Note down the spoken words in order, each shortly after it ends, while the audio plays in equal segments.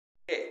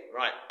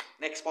right.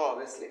 Next part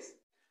of this list.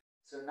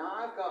 So now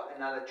I've got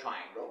another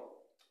triangle.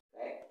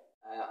 Okay.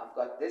 I've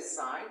got this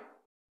side,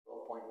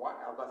 12.1.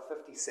 I've got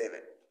 57.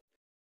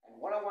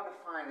 And what I want to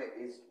find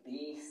is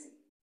BC.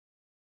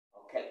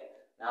 Okay.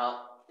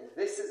 Now, if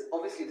this is,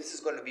 obviously this is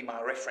going to be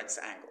my reference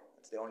angle.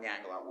 It's the only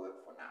angle I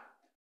work for now.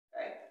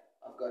 Okay.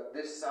 I've got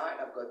this side,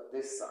 I've got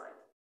this side.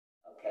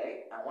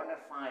 Okay. I want to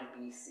find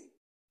BC.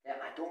 Yeah,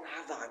 I don't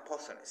have the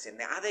hypotenuse. In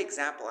the other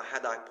example, I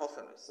had the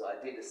hypotenuse. So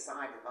I did a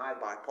sine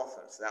divided by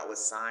hypotenuse. That was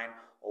sine,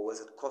 or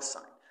was it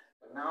cosine?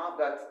 But now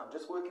I'm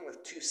just working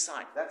with two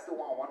sides. That's the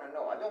one I want to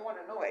know. I don't want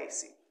to know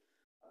AC.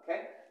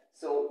 Okay?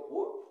 So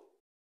what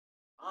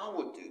I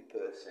would do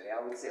personally,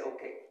 I would say,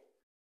 okay,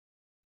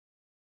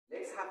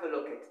 let's have a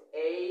look at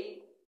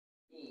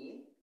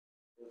AB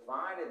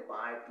divided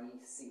by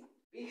BC.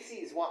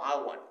 BC is what I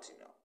want to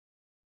know.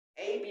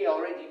 AB I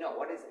already know.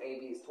 What is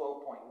AB? Is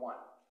 12.1.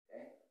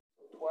 Okay?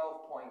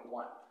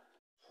 12.1.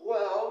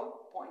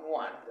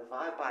 12.1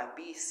 divided by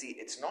BC.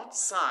 It's not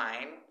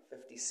sine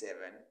 57.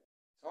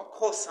 It's not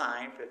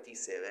cosine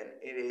 57.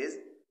 It is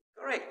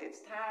correct. It's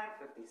tan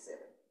 57.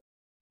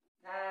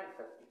 Tan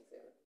 57.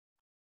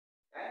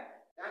 Okay?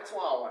 That's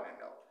what I want to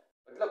know.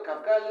 But look,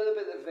 I've got a little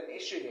bit of an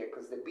issue here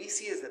because the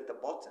BC is at the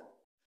bottom.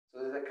 So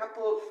there's a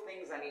couple of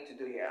things I need to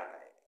do here.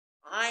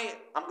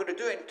 I'm going to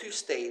do it in 2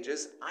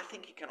 stages. I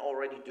think you can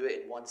already do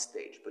it in 1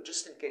 stage. But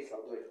just in case,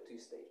 I'll do it in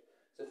 2 stages.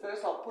 So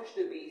first I'll push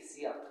the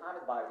BC, I'll time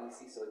it by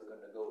BC, so it's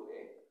going to go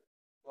there.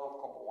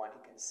 12,1,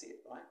 you can see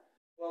it, right?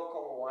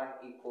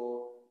 12,1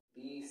 equal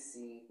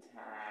BC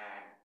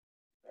tan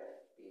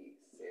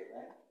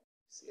 57.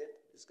 See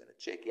it? I'm just going to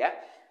check, yeah?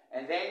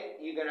 And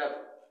then you're going to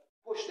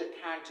push the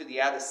tan to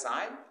the other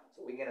side.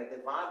 So we're going to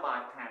divide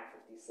by tan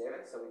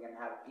 57. So we're going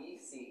to have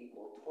BC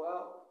equal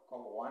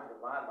 12,1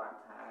 divided by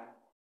tan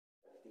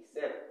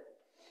 57.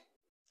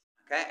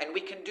 Okay, and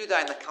we can do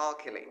that in the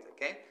calculator,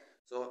 okay?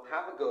 So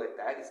have a go at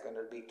that. It's going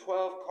to be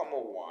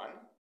 12,1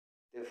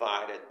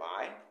 divided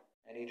by,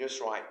 and you just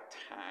write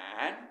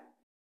tan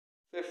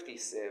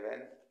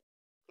 57,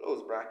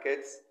 close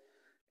brackets,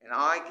 and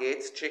I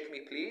get, check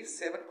me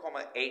please,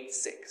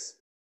 7,86.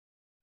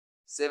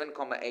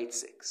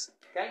 7,86.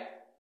 Okay?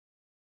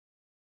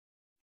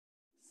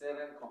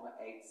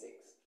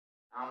 7,86.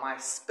 Now my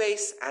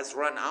space has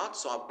run out,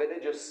 so I better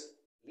just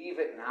leave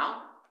it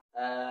now.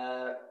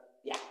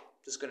 Yeah,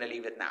 just going to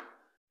leave it now.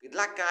 Good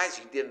luck, guys.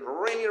 You did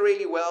really,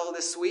 really well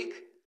this week.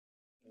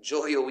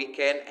 Enjoy your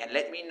weekend and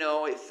let me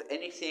know if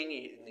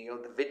anything,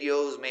 the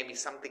videos, maybe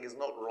something is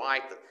not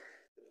right, the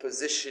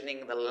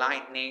positioning, the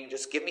lightning.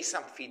 Just give me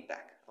some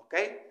feedback,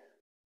 okay?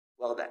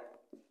 Well done.